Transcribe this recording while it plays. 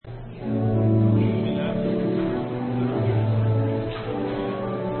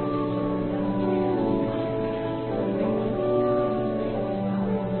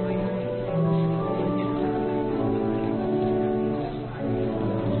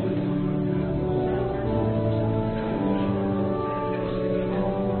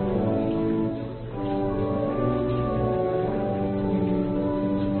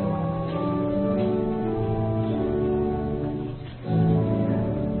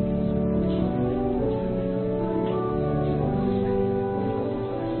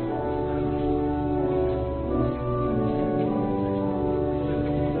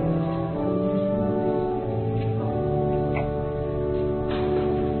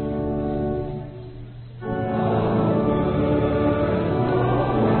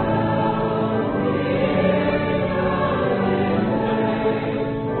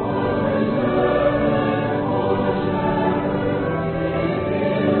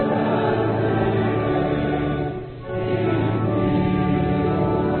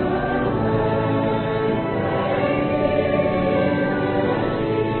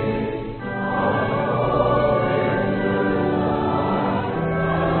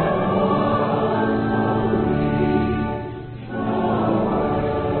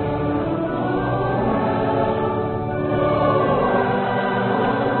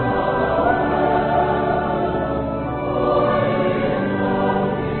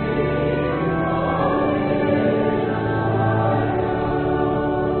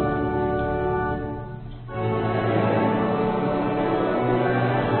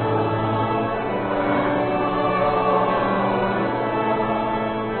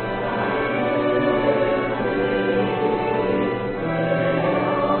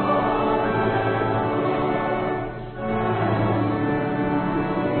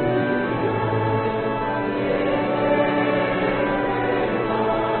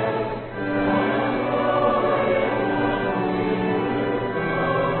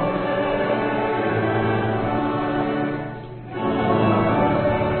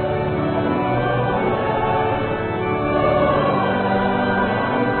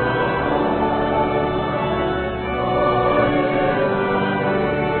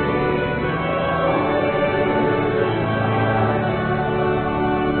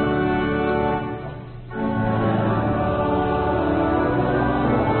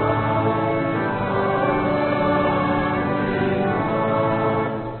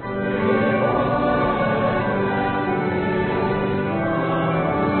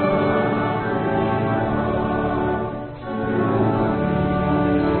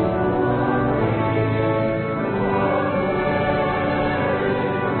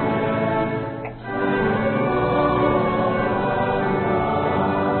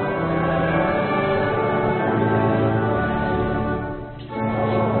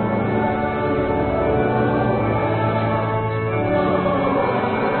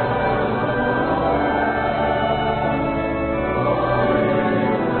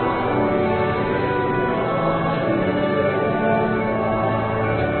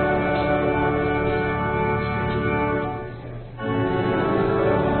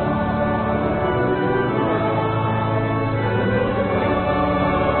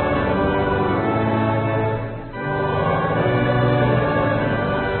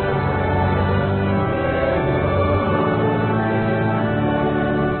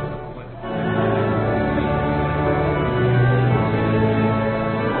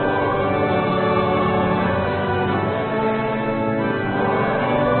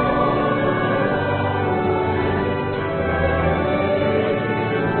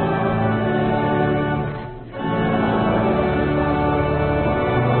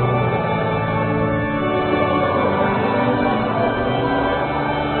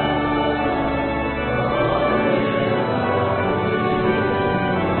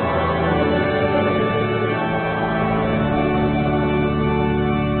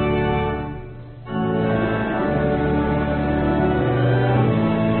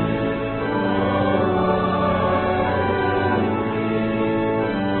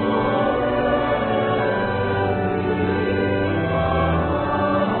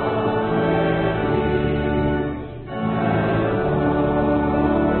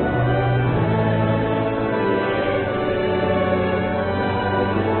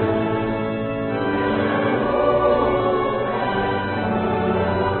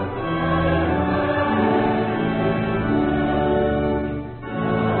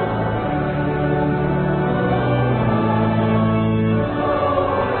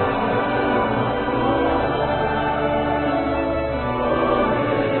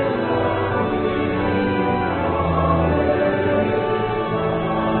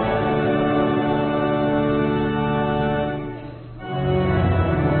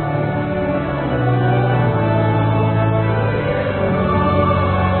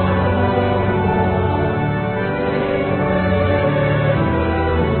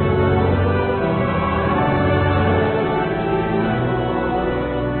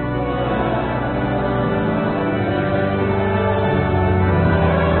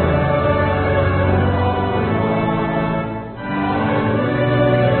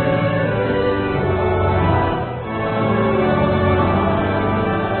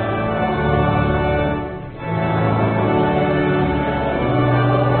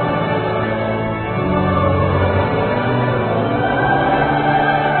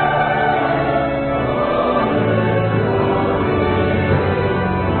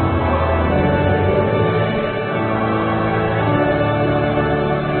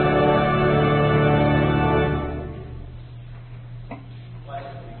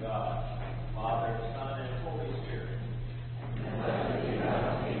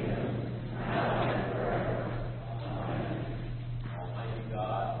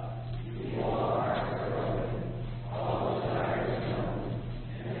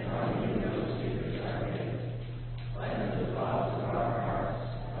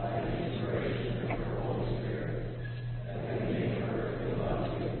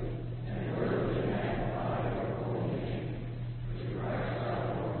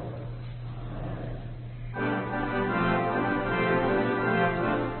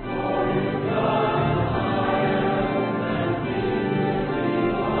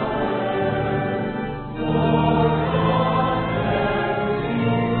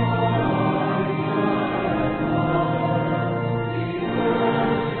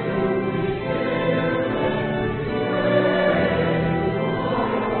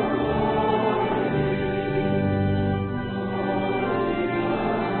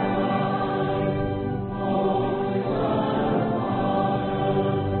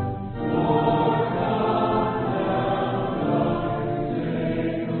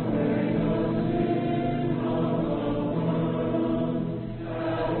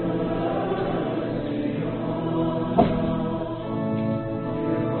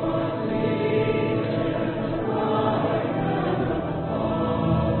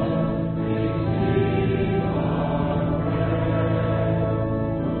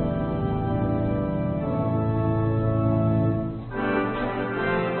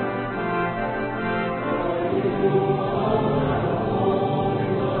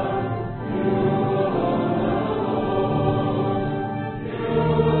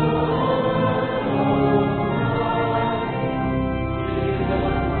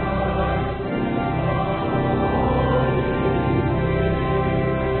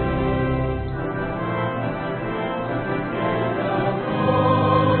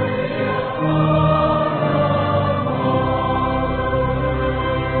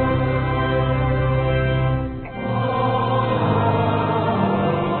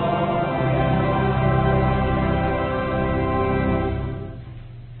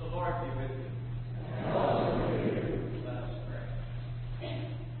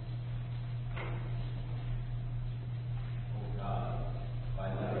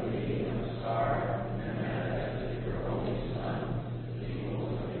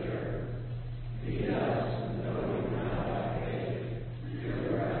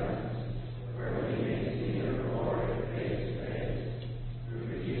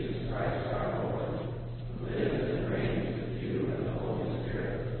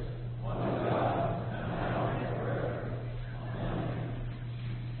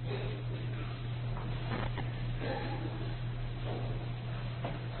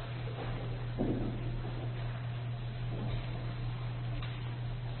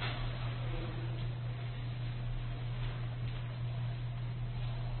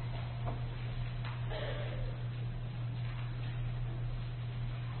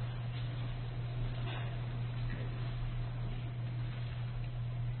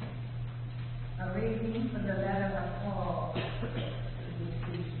A reading from the letter of Paul to the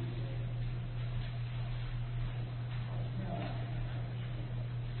Ephesians.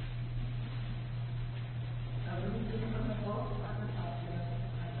 A reading from the book of the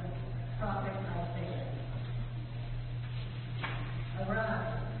prophet Isaiah.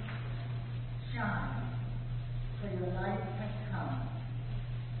 Arise, shine, for your light has come,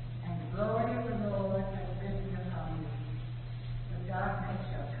 and the glory of the Lord has risen upon you. The darkness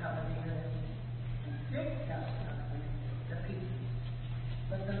shall cover the earth, and thick darkness the people.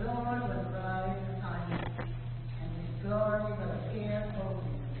 But the Lord will rise upon you, and his glory will appear over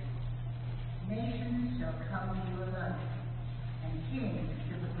you. Nations shall come to your light, and kings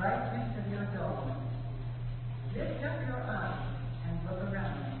to the brightness of your dawn. Lift up your eyes and look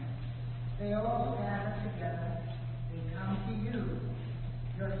around. They all gather together. They come to you.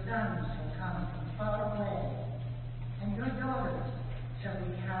 Your sons shall come from far away, and your daughters shall be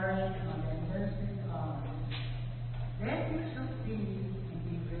carried on their nurses' arms. Then you shall see and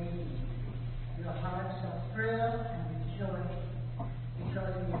be radiant. Your heart shall thrill and rejoice,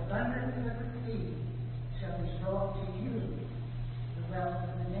 because the abundance of the sea shall be brought to you. The wealth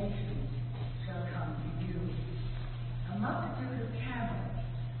of the nations shall come to you. A multitude of camels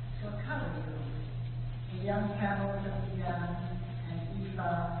shall cover you. The young camels of Zion and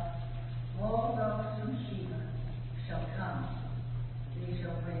Ephah, all those from Sheba, shall come. They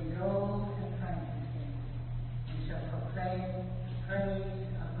shall bring gold and frankincense, and shall proclaim the praise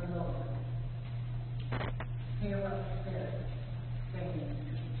of the Lord. Hear what the Spirit saying to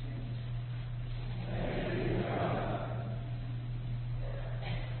the church. Praise God.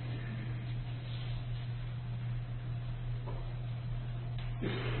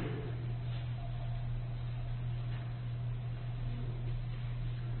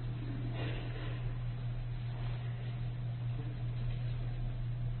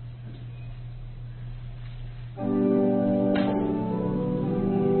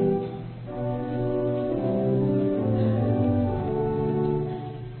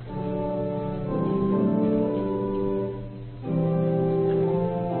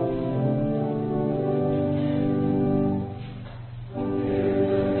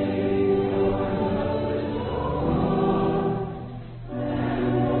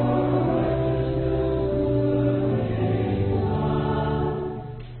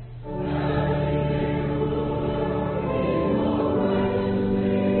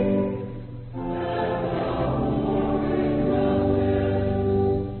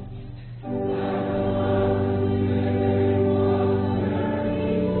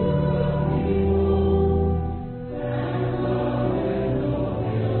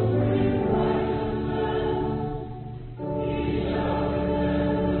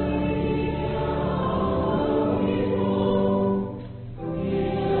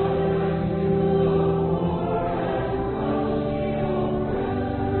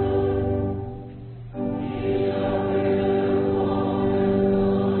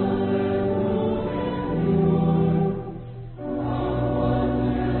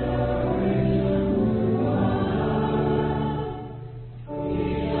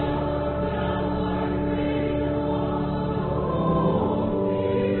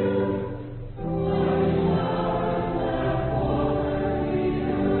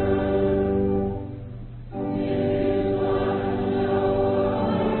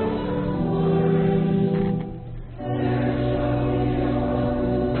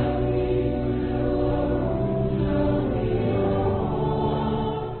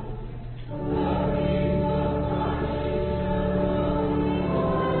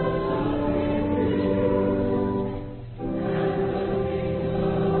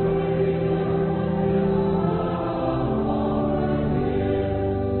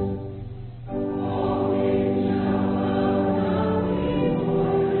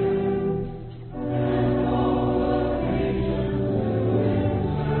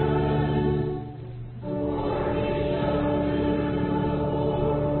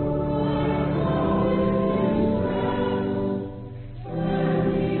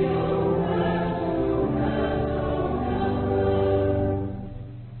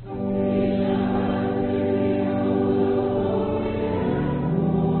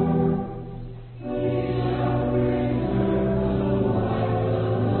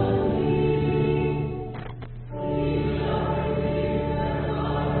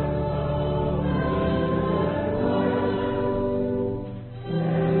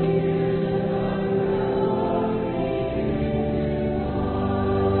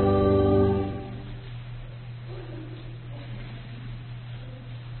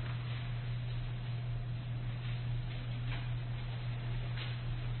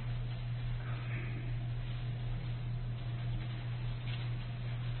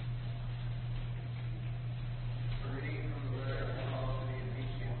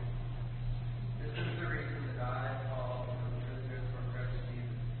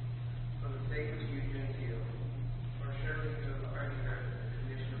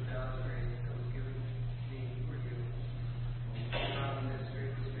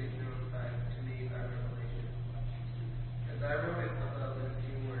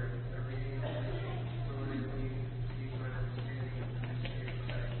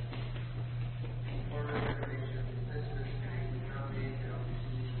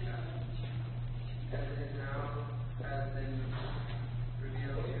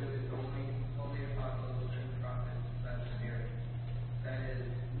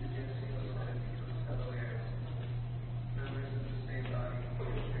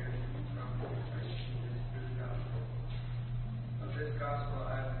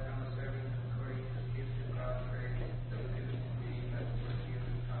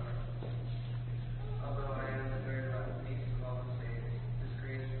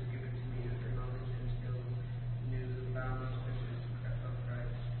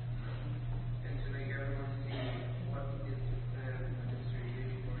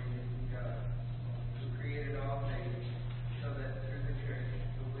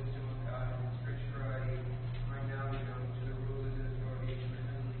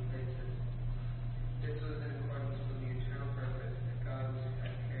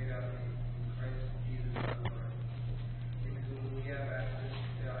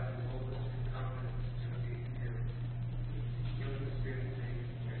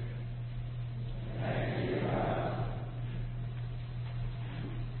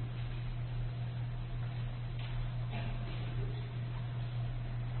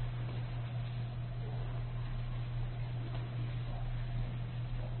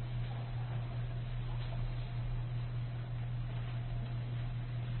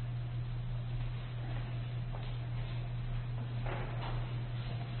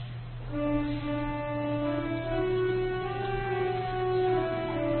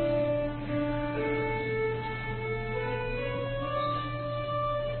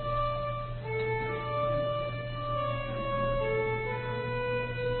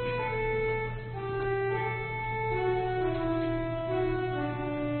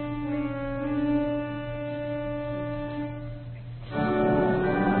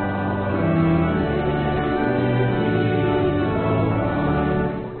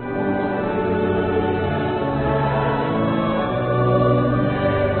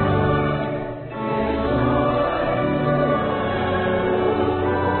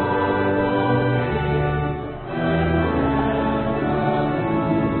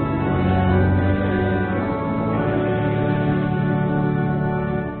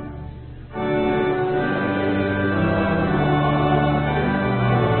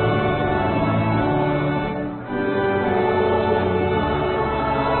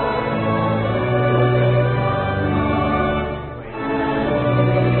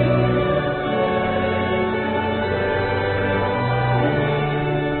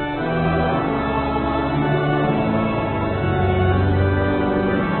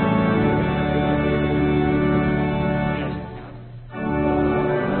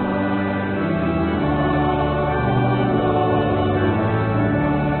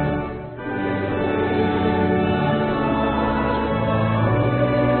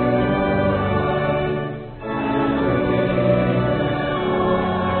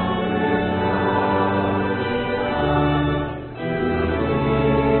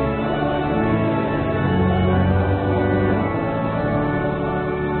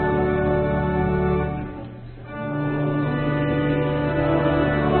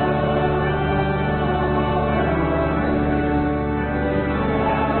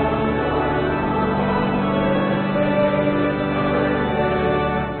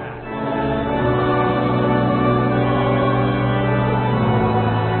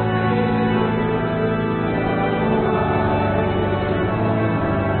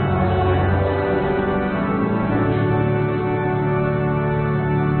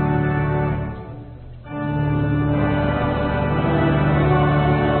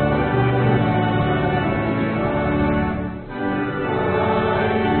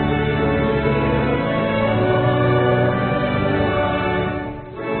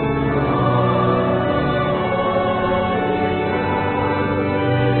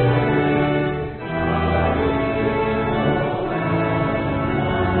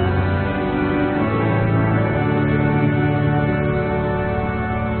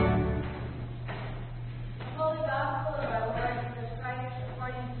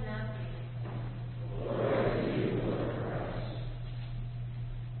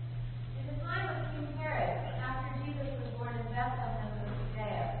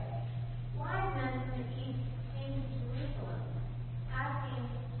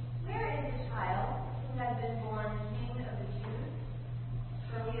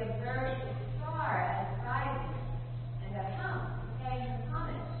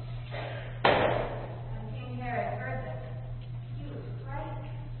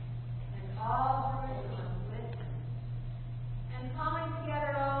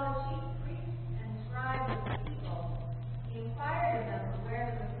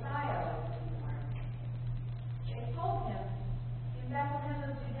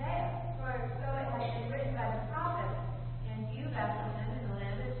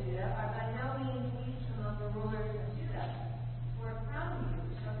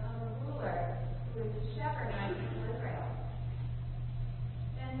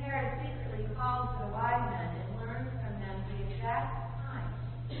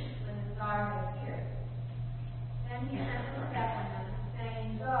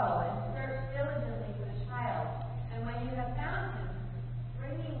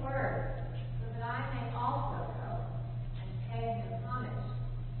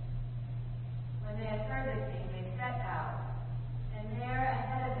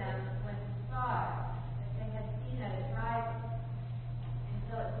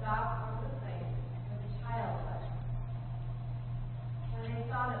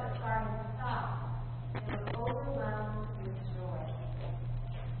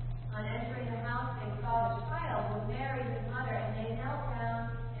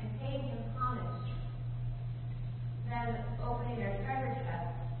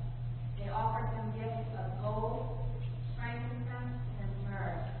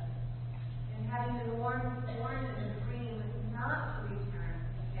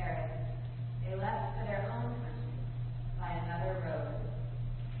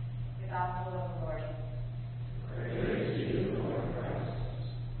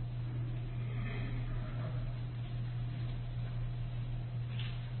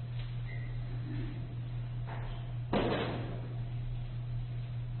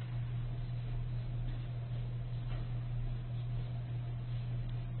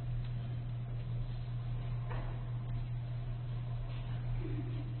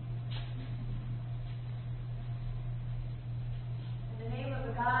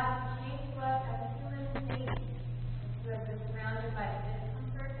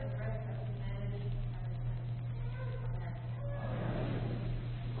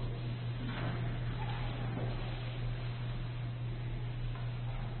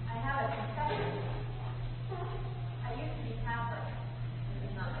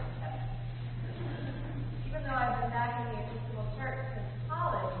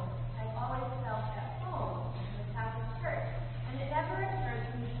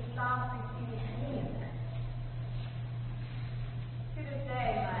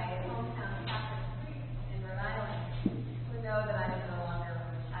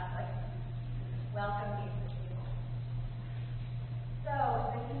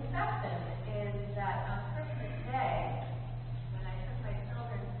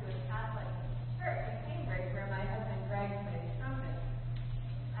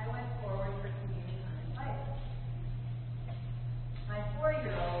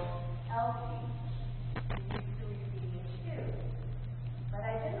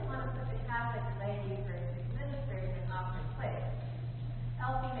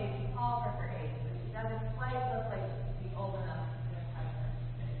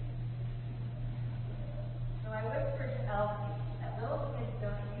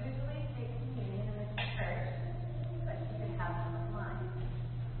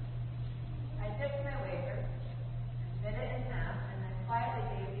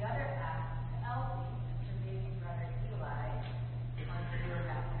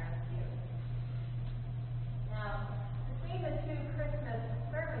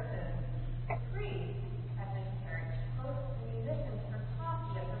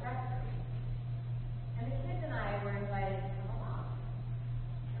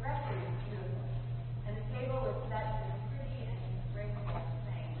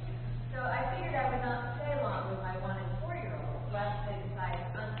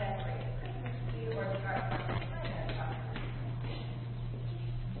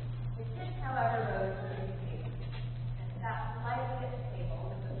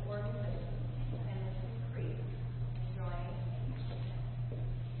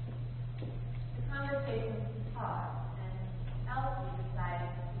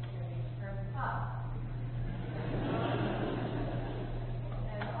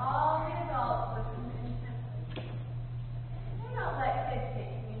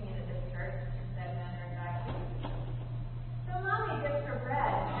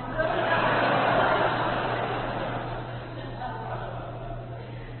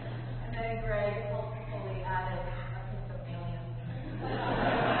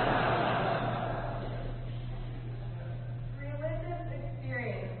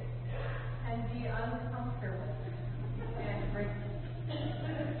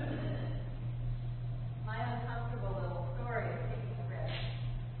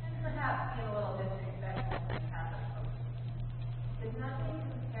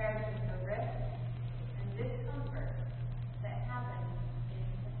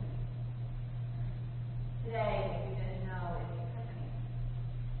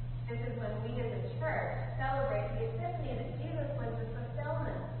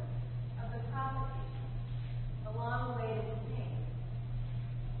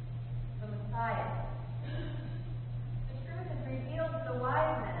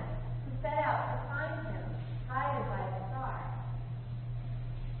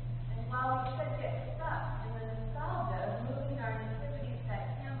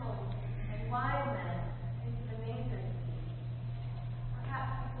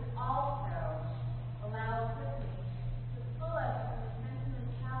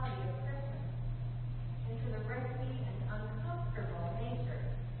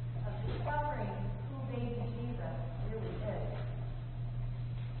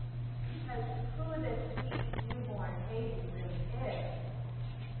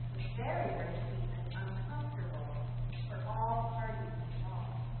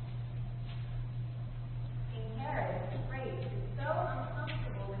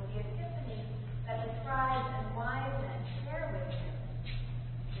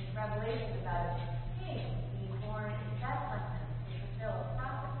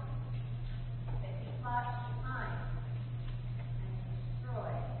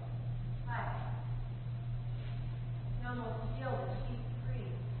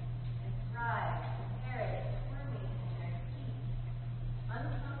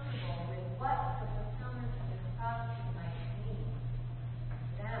 uncomfortable with what the fulfillment of this prophecy might mean to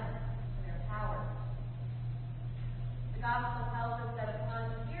them and their power. The gospel tells us that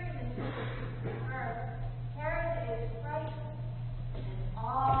upon hearing the news of birth, Herod is frightened, and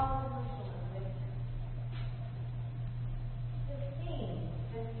all Jerusalem with him. This scene,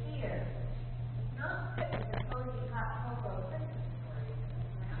 this fear, is not fit with the cozy hot cocoa Christmas stories that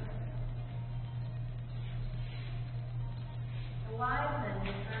surround it. The wise men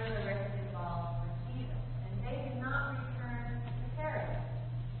returned the rich balls for Jesus, and they did not return to Herod.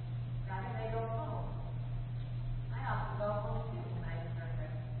 Rather, they go home. I often go home too when I return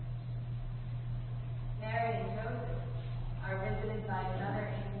gifts. Mary and Joseph are visited by another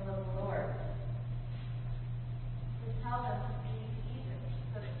angel of the Lord, who tells them to flee to Egypt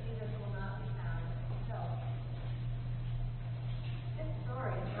so that Jesus will not be found himself. This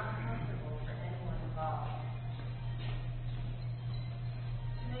story is not comfortable for anyone involved.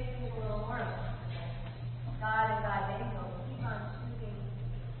 It makes people a little more uncomfortable. God and God's angels keep on choosing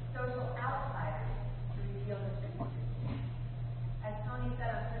social outsiders to reveal the truth. As Tony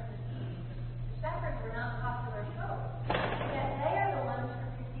said on Christmas Eve, the shepherds were not popular folk, yet they are the ones who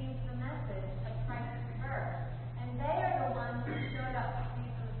received the message of Christ's birth, and they are the ones who showed up to see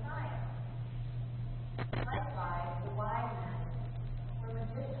the Messiah. Likewise, the wise men were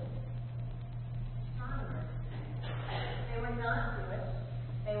magicians, astronomers. They were not Jewish.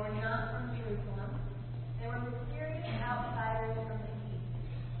 They were not from Jerusalem. They were mysterious outsiders from the east.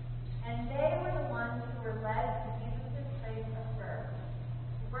 And they were the ones who were led to Jesus' place of birth,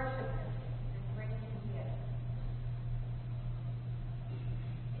 to worship him and bring him gifts.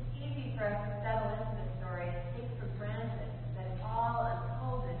 It's easy for us to settle into the story and take for granted that it all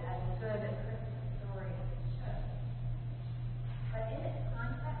unfolded as good a Christmas story as it should. But in its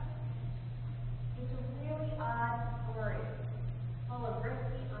context, it's a really odd story, full of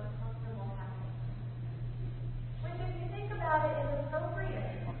risky, uncomfortable happenings. Which, if you think about it, is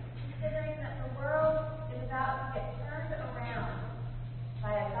appropriate, considering that the world is about to get turned around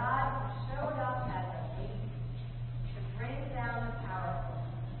by a God who showed up as a baby to bring down the powerful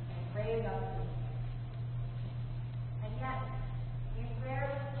and raise up the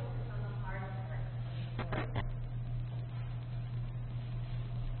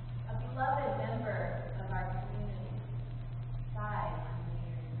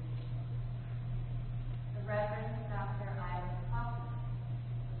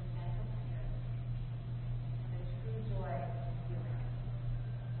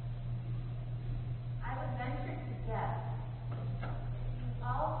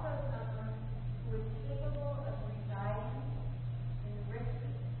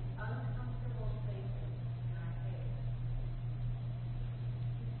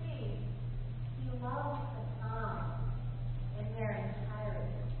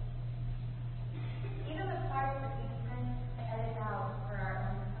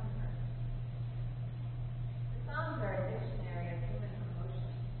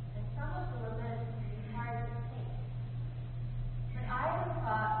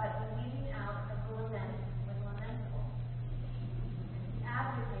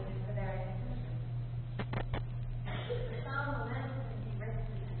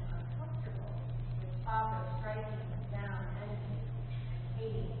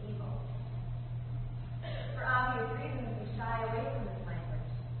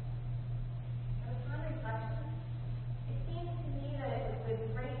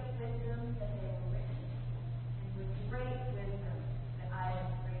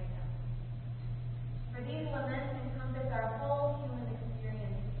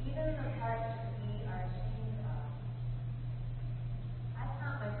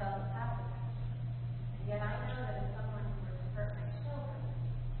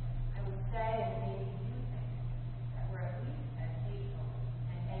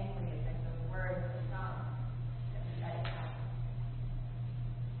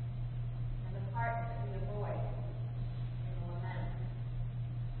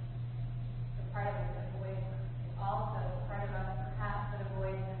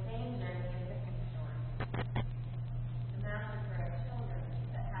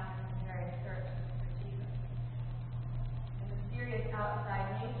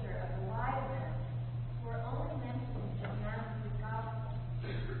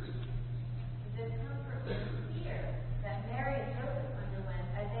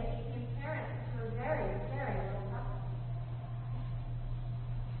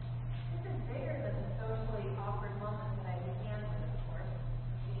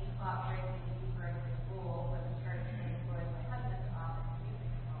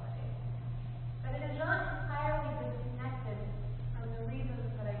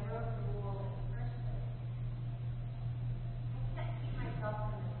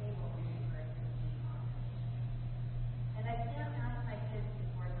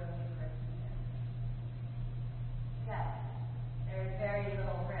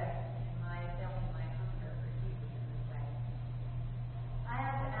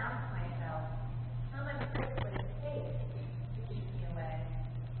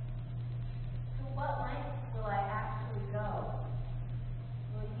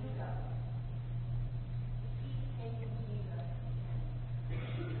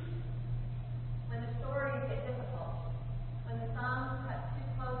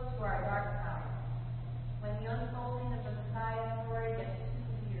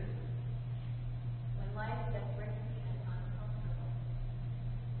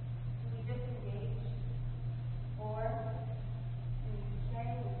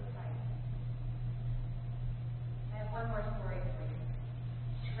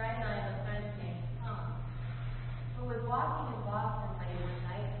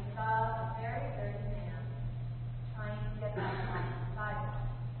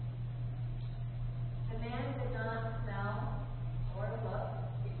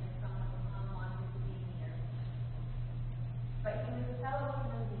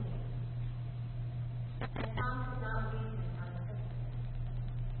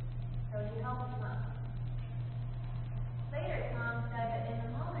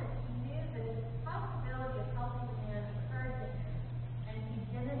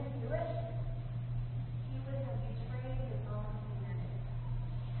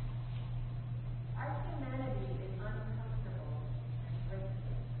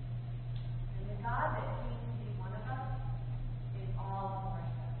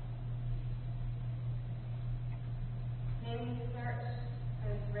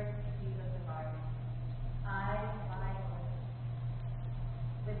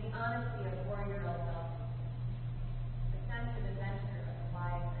the honesty of 4-year-old Elsie, the sense of adventure of the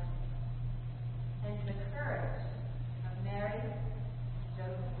wise men, and to the courage of Mary,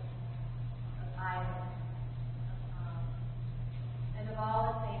 Joseph, of Isaac, of Tom, and of all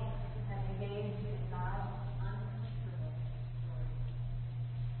the saints who have engaged in God's uncomfortable story.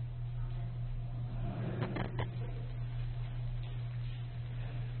 Amen.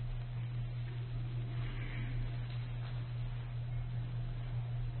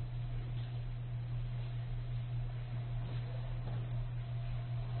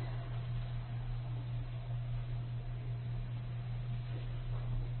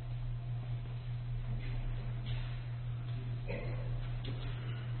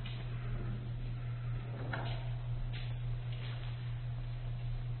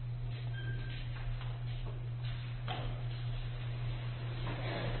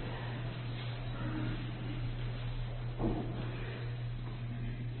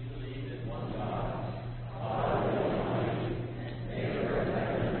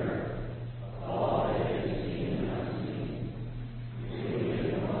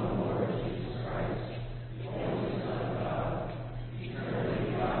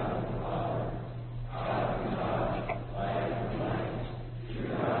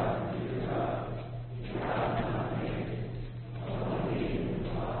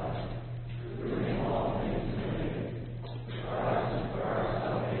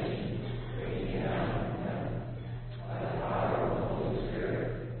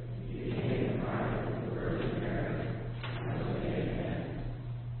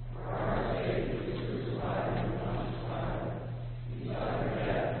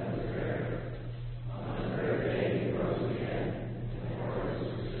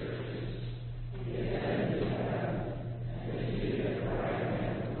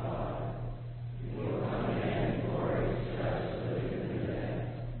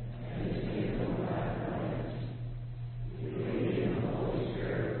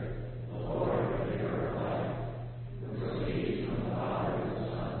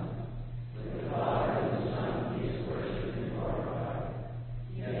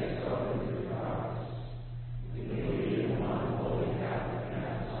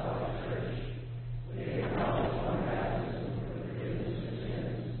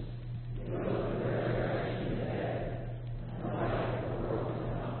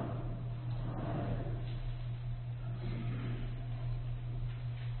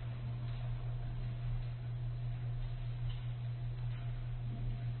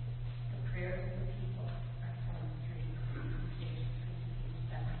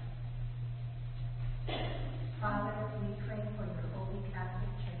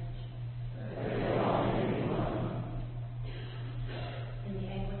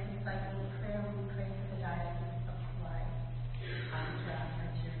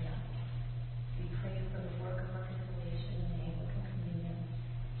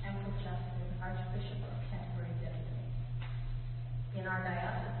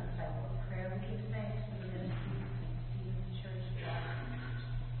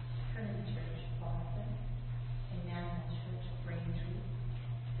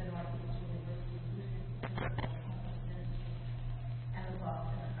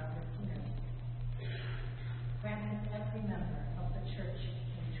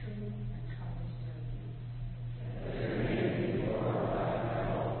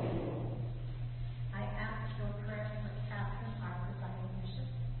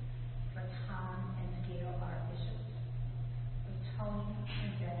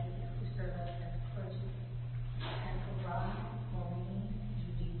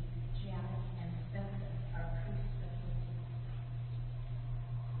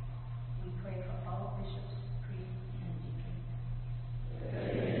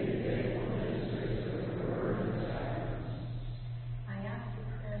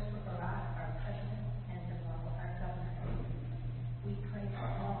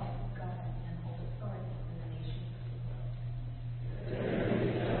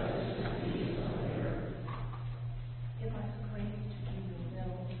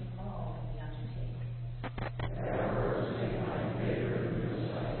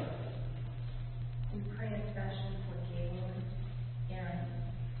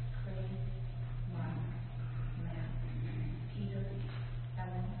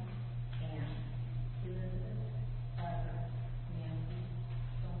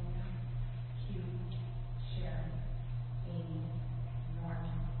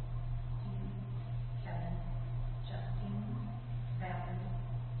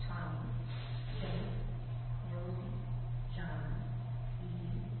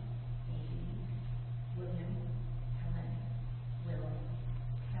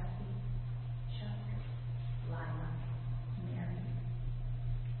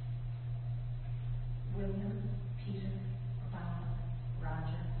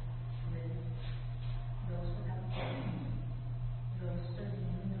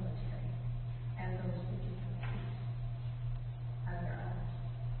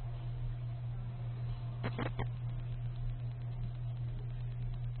 Have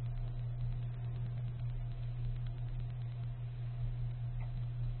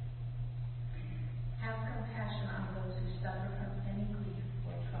compassion on those who suffer from any grief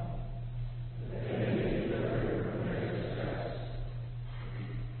or trouble.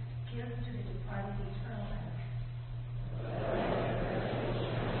 Give to the departed eternal life.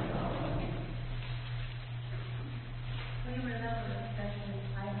 We remember especially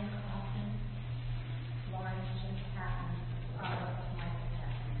Hyman Kaufman, Lawrence Jim Patton, Michael Patton,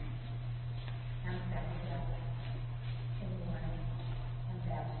 and Becky Depp, Tim Warren, and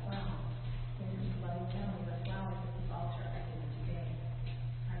Babs Brown, in whose bloody memory the flowers at the altar are given today.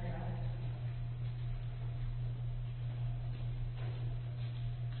 Are there others?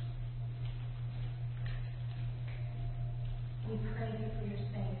 We pray you for your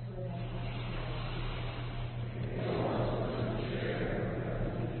saints who are then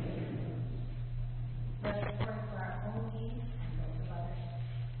let us pray for our own needs and those of others.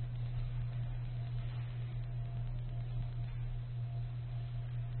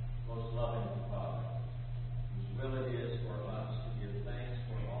 Most loving Father, whose will it is for us to give thanks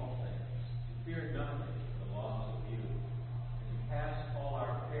for all things, to fear nothing for the loss of you, and to cast all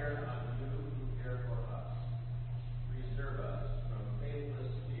our care on you who care for us. Preserve us from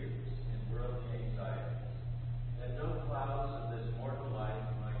faithless fears and worldly anxieties, that no clouds of this mortal life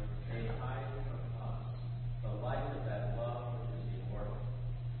may hide from us the light of that love which is immortal,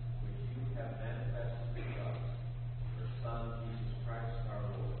 which you have manifested to us, your Son, Jesus Christ our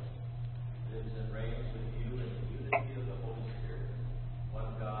Lord, lives and reigns with you in the unity of the Holy Spirit,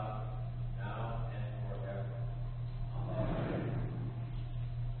 one God, now and forever. Amen.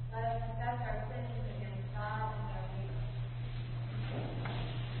 Let us confess our sins against God and our neighbor.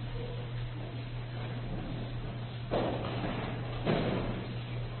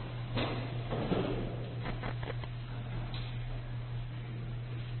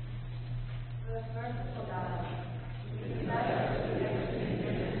 Most merciful God, we confess our sins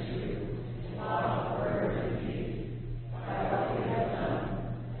against you, in thought, word, and deed, by what we have done,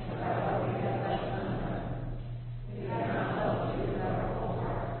 and by what we have left undone. We have not loved you with our whole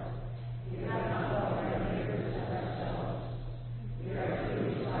heart. We have not loved our neighbors as ourselves. We are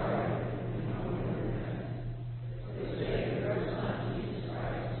truly sorry and humbly repent. For the sake of your Son, Jesus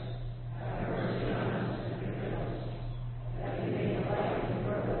Christ, have mercy on us and forgive us, that we may delight in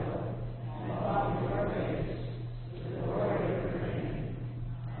your will and walk in your ways, to the glory of your name.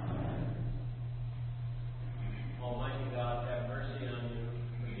 Amen. Almighty God, have mercy on you,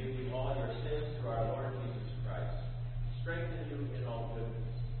 forgive you all your sins through our Lord Jesus Christ, strengthen you in all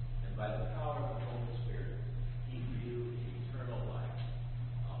goodness, and by the power of the Holy Spirit, keep you in eternal life.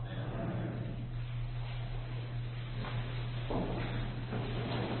 Amen.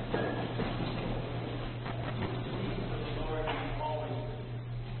 The Lord be always with you.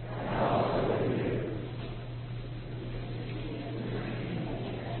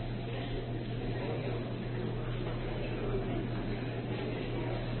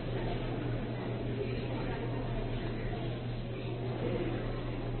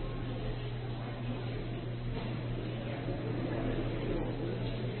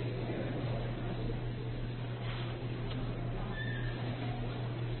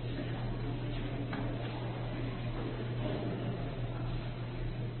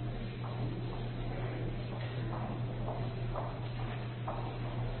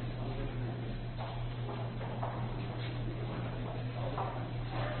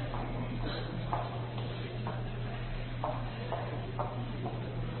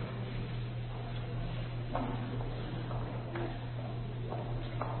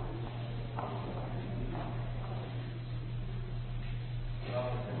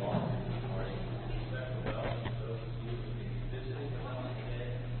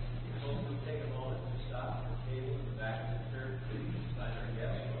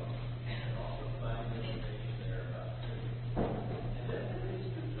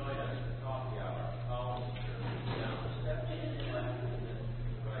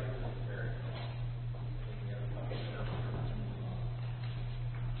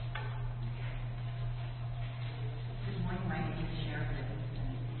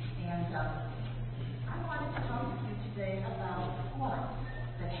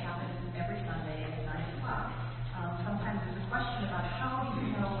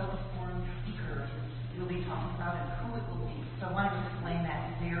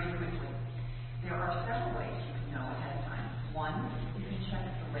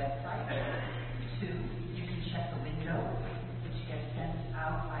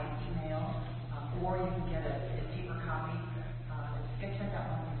 or you can get a paper copy. Get sent out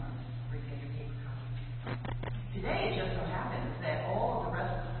once a month where you get your paper copy.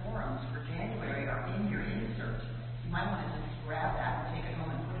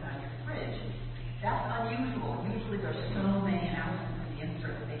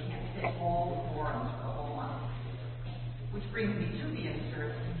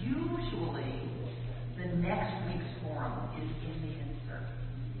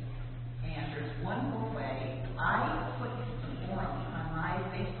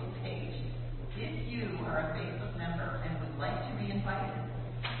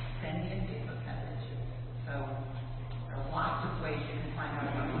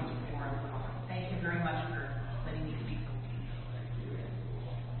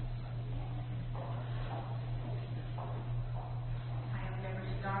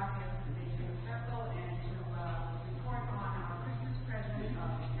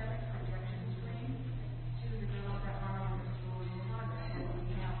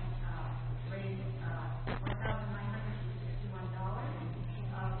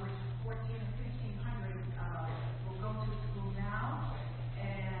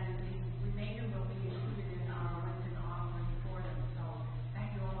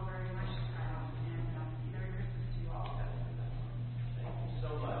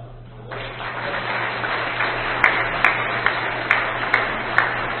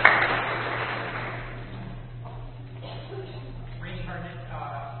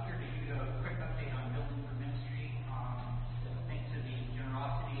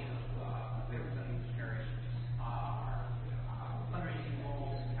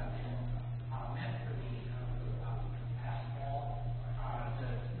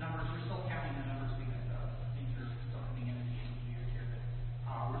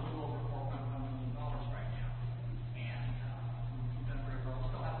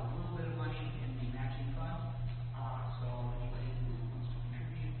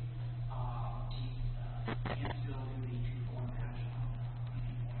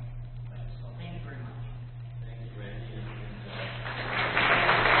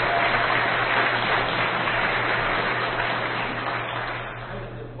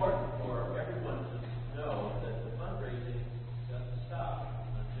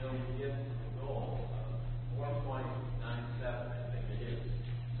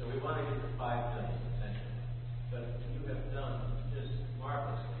 5 million, essentially. But you have done just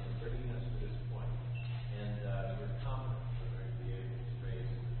marvelously in bringing us to this point, and we're confident we're going to be able to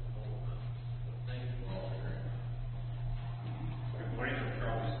raise the whole amount. So thank you all very much. Good morning, I'm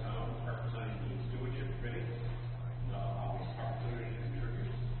Charlie Stone, representing the Stewardship Committee. Always opportunity to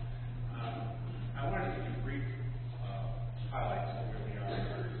contribute. I wanted to give you brief highlights of where we are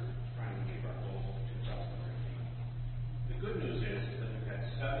trying to achieve our goals for 2013. The good news is that we've had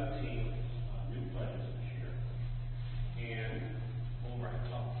 17 new pledges this year, and over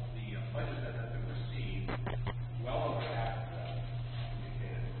the pledges that have been received, well over half of them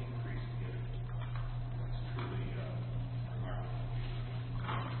indicate an increase in giving. It's truly remarkable.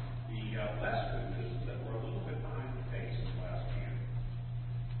 The less good news is that we're a little bit behind the pace of last year.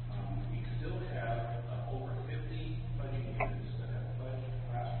 We still have over 50 pledging units that have pledged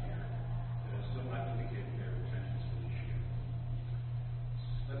last year that have still not indicated their intentions for this year.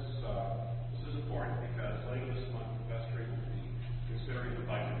 This is important because later this month, Investor will be considering the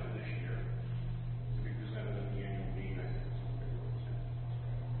budget for this year to be presented at the annual meeting. I think it's on February 10th.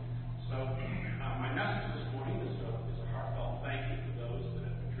 So, my message this morning is a heartfelt thank you to those that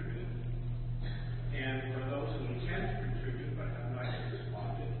have contributed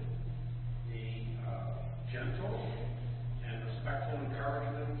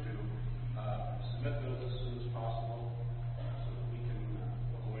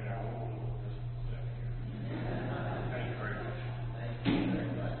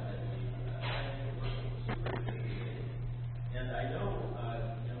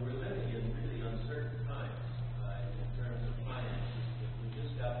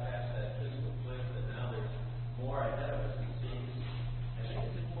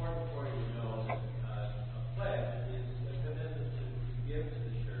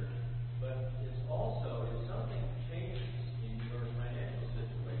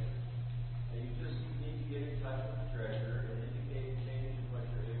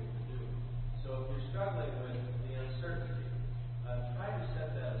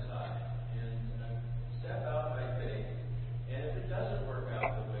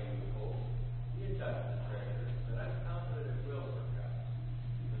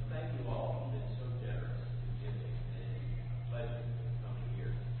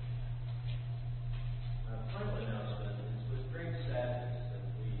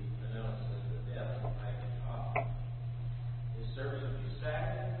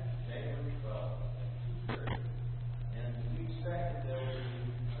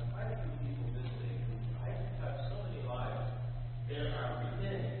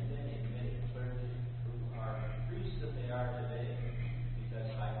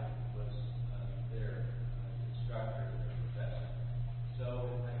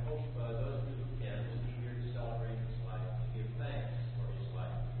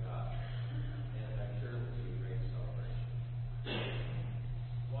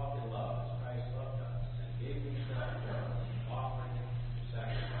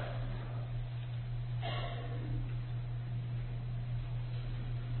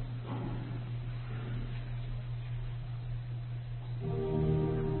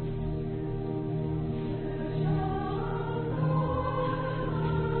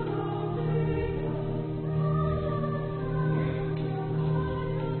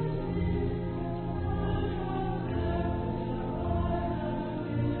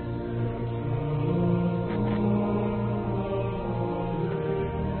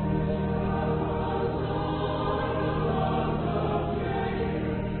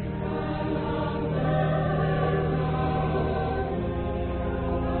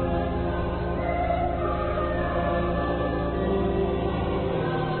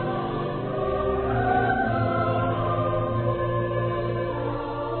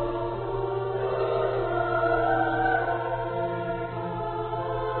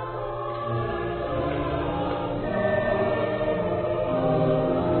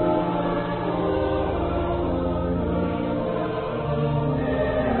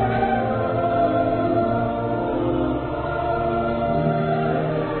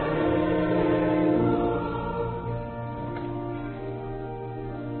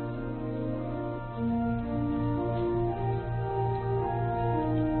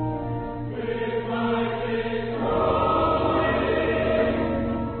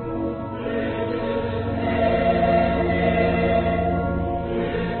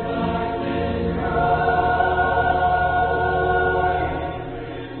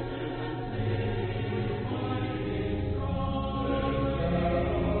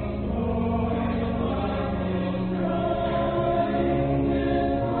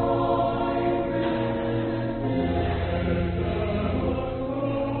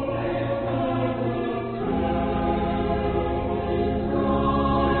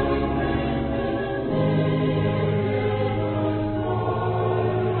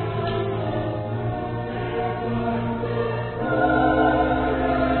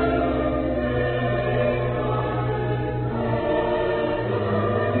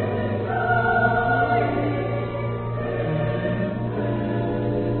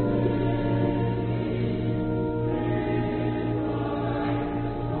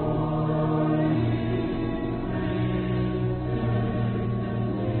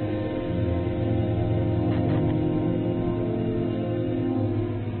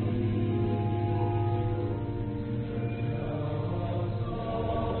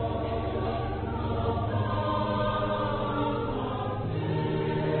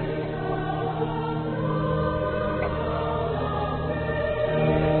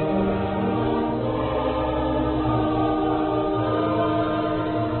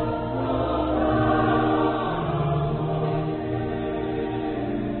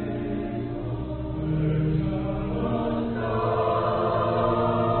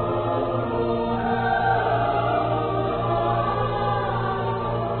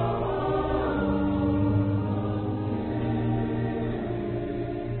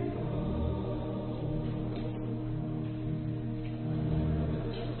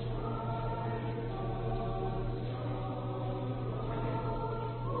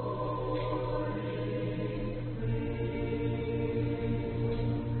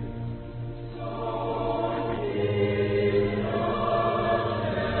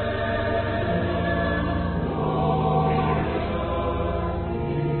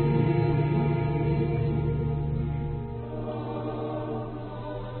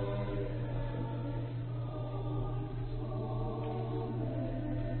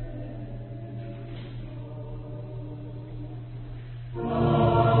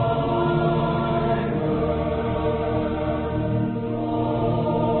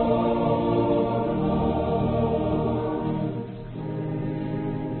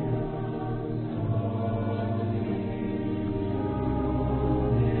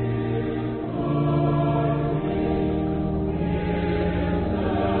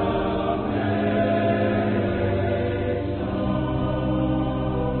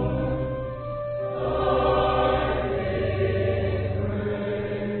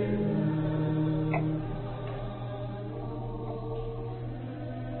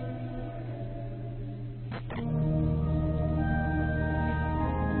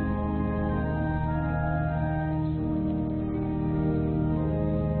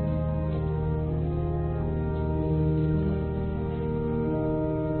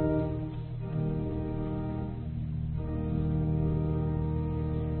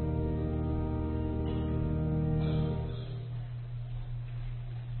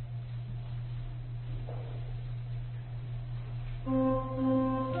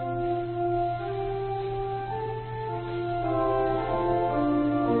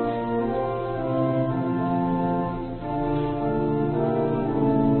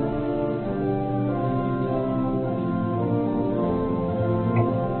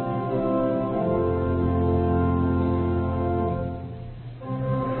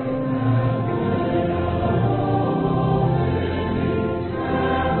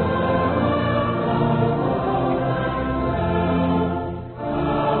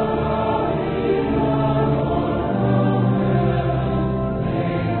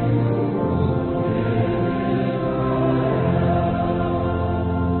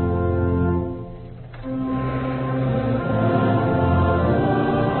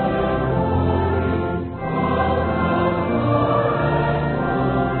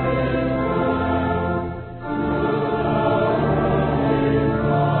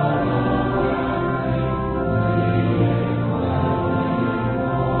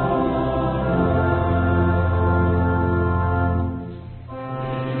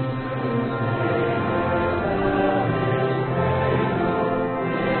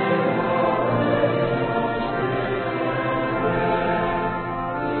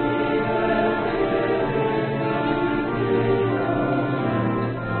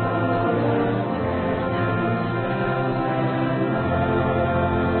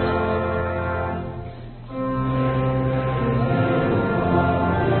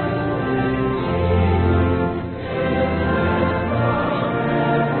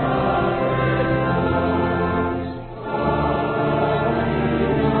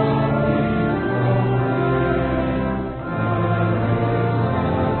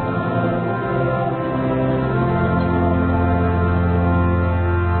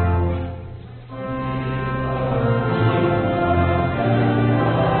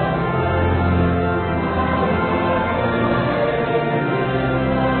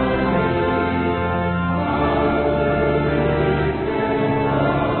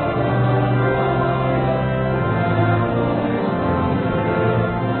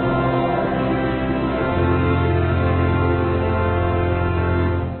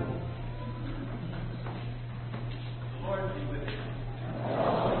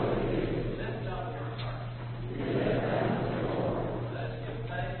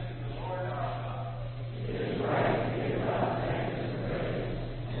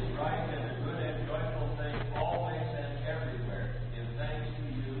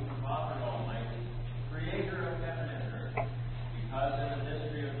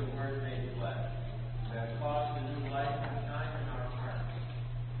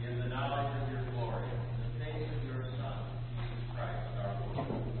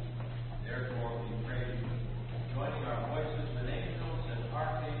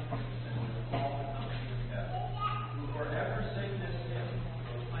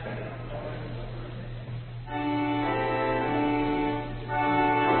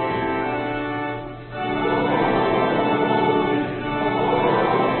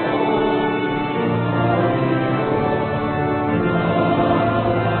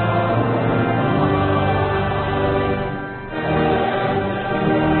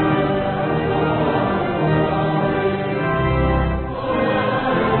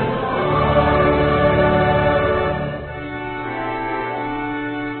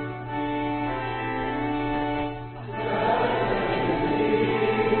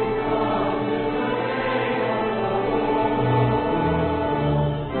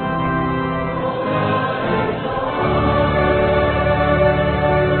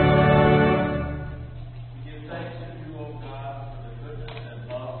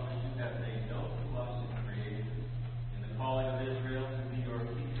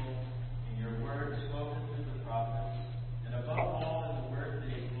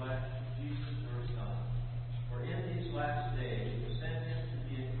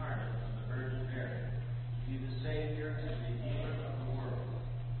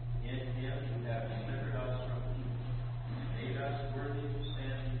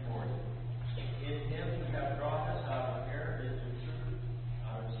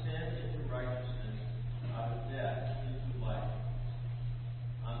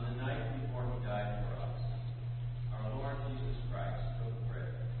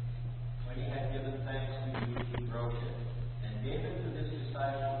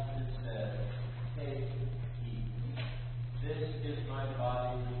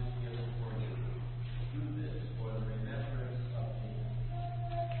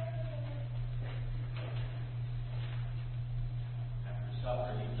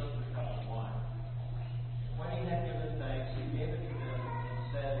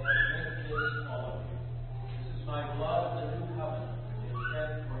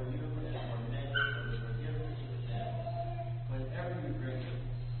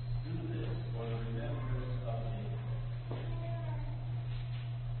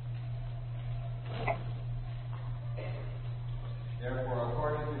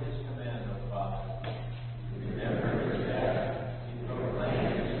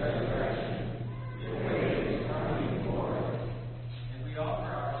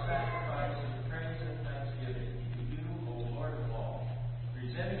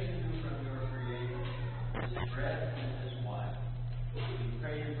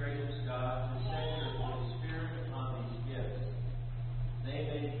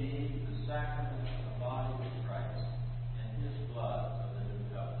sacrament of the body of Christ and his blood of the new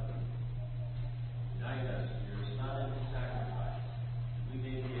covenant. Unite us to your Son and his sacrifice, that we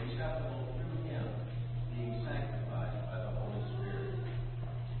may be acceptable through him, being sanctified by the Holy Spirit.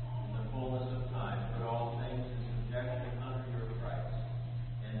 In the fullness of time, put all things in subjection under your Christ,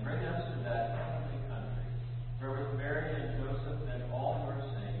 and bring us to that heavenly country, where with Mary and Joseph and all your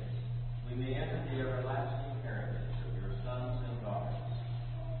saints, we may enter the everlasting heritage of your sons and daughters.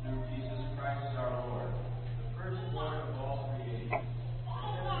 Through Jesus Christ our Lord.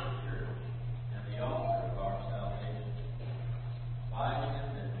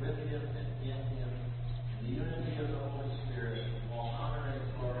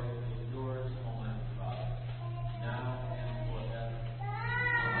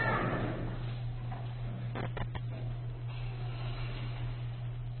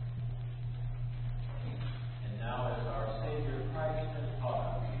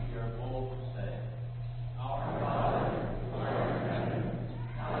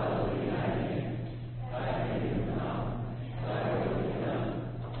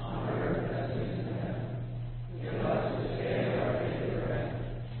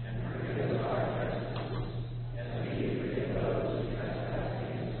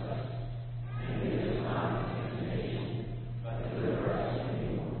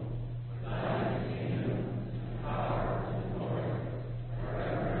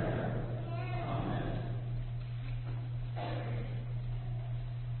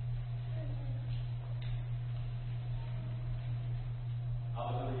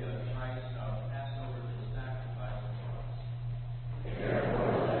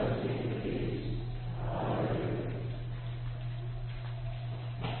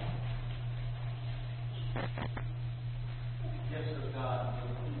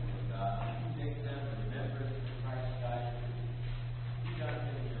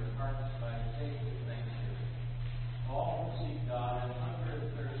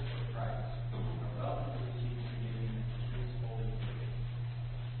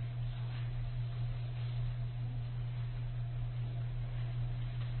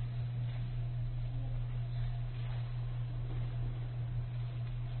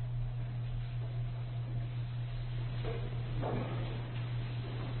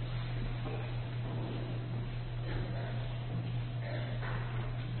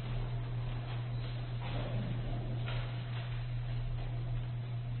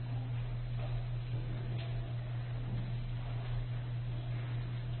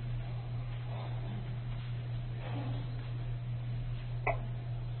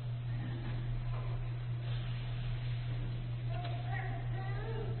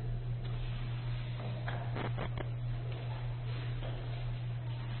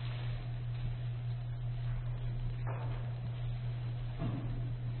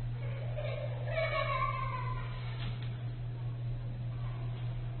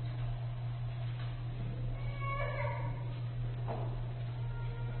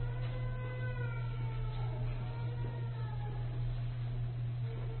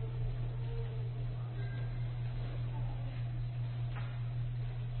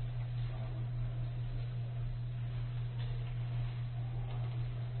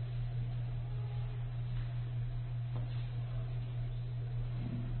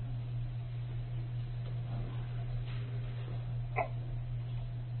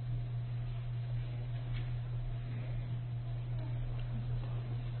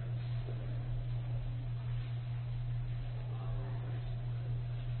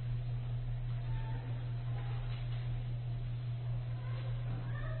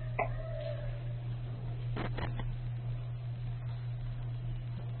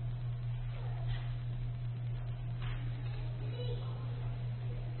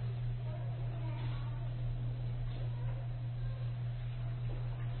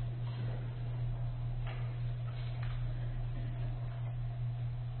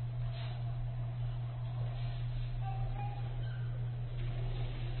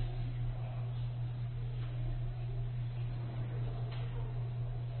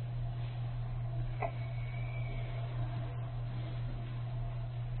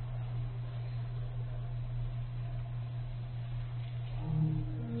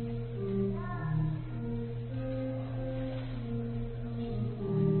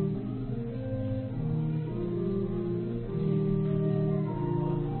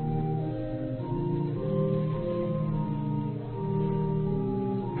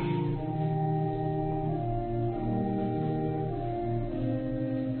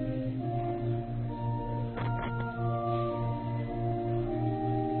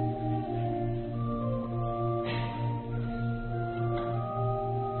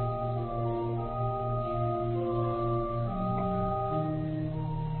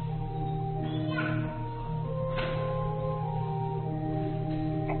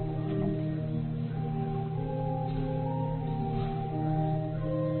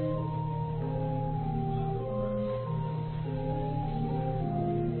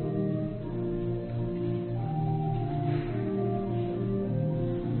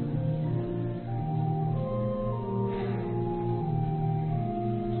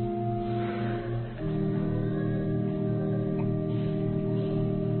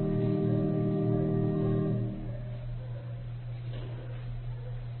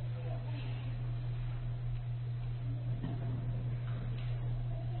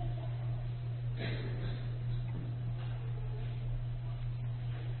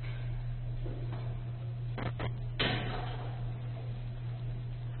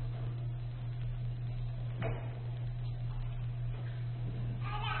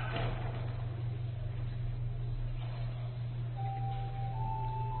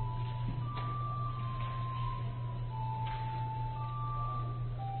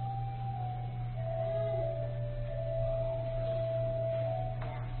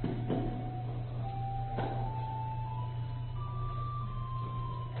 Amen.